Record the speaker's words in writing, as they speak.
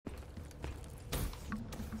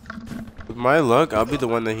My luck, I'll be the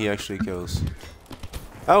one that he actually kills.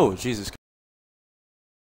 Oh, Jesus.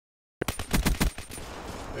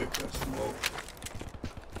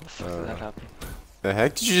 That happened. The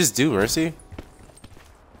heck did you just do, Mercy?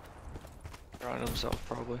 On himself,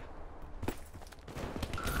 probably.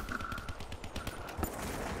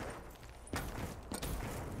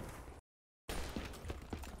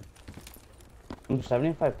 I'm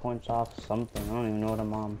 75 points off something. I don't even know what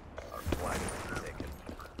I'm on.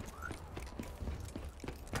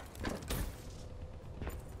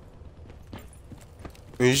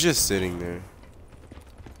 He's just sitting there.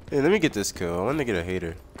 Hey, let me get this kill. I want to get a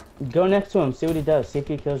hater. Go next to him. See what he does. See if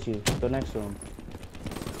he kills you. Go next to him.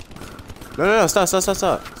 No, stop.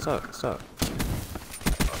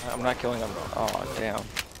 I'm not killing him. Oh, damn.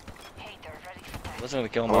 I wasn't gonna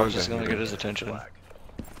kill him, I was just gonna get his attention.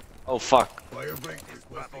 Oh, fuck. Whatever.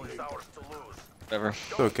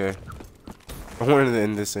 It's okay. I wanted to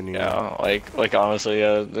end this anyway. Yeah, like honestly,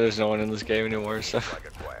 yeah, there's no one in this game anymore, so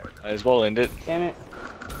I as well end it. Damn it.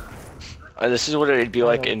 This is what it'd be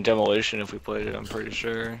like in Demolition if we played it, I'm pretty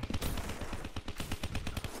sure.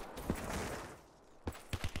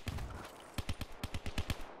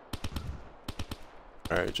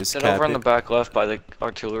 Alright, just Sit cap over on it. the back left by the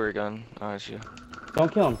artillery gun. Oh, it's you.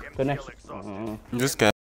 Don't kill him. Go next. Just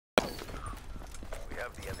cap. We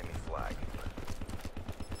have the enemy flag.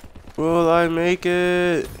 Will I make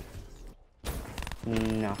it?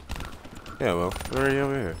 No. Yeah, well, we're already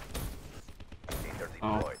over here.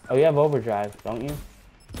 Oh, you have overdrive, don't you?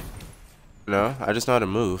 No, I just know how to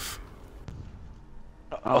move.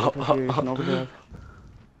 Oh, you're using overdrive.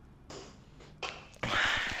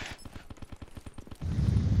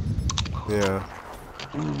 Yeah.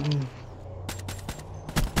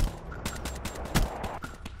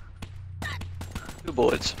 2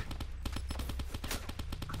 bullets.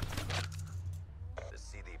 The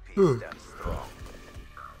CDP stands strong.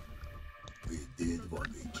 We did what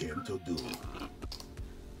we came to do.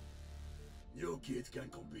 You kids can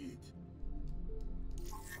compete.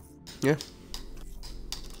 Yeah.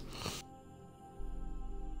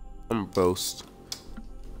 I'm a boast.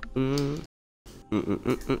 He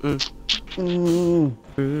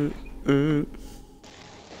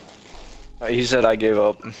said I gave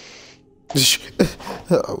up.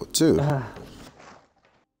 Oh, too.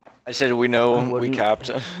 I said we know we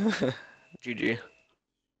capped. GG.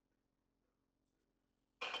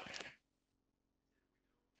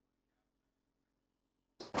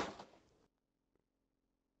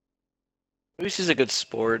 At least he's a good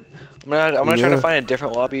sport. I'm gonna try to find a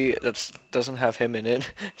different lobby that doesn't have him in it.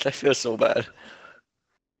 I feel so bad.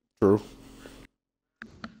 True.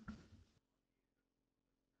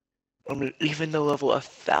 Even though level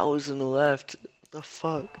 1,000 left. The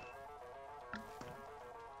fuck?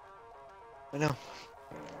 I know.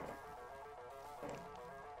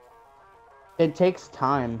 It takes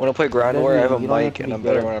time. When I play Ground War, I have a You don't have mic to and be I'm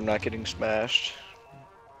better good. when I'm not getting smashed.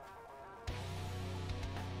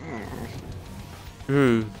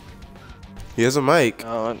 He has a mic.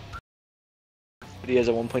 But he has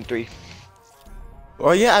a 1.3.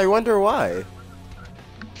 Oh yeah, I wonder why.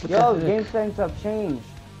 Yo, game settings have changed.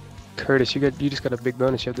 Curtis, you just got a big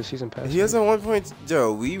bonus. You have the season pass. He has a 1 point.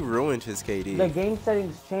 Yo, we ruined his The KD. game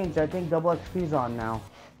settings changed. I think double XP's on now.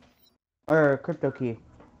 Or crypto key.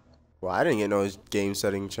 Well, I didn't get no game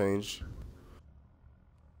setting change.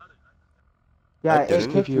 Yeah, I it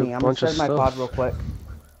didn't. kicked Give you a me. I'm gonna bunch of set my stuff. pod real quick.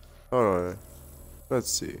 Hold on. Let's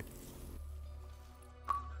see.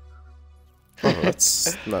 Oh,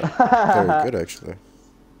 that's not very good actually.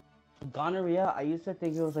 Gonorrhea, I used to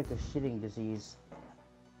think it was like a shitting disease.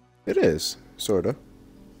 It is, sorta.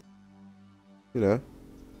 You know.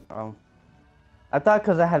 Oh. I thought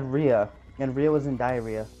because I had Rhea, and Rhea was in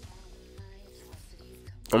diarrhea.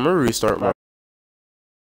 I'm gonna restart my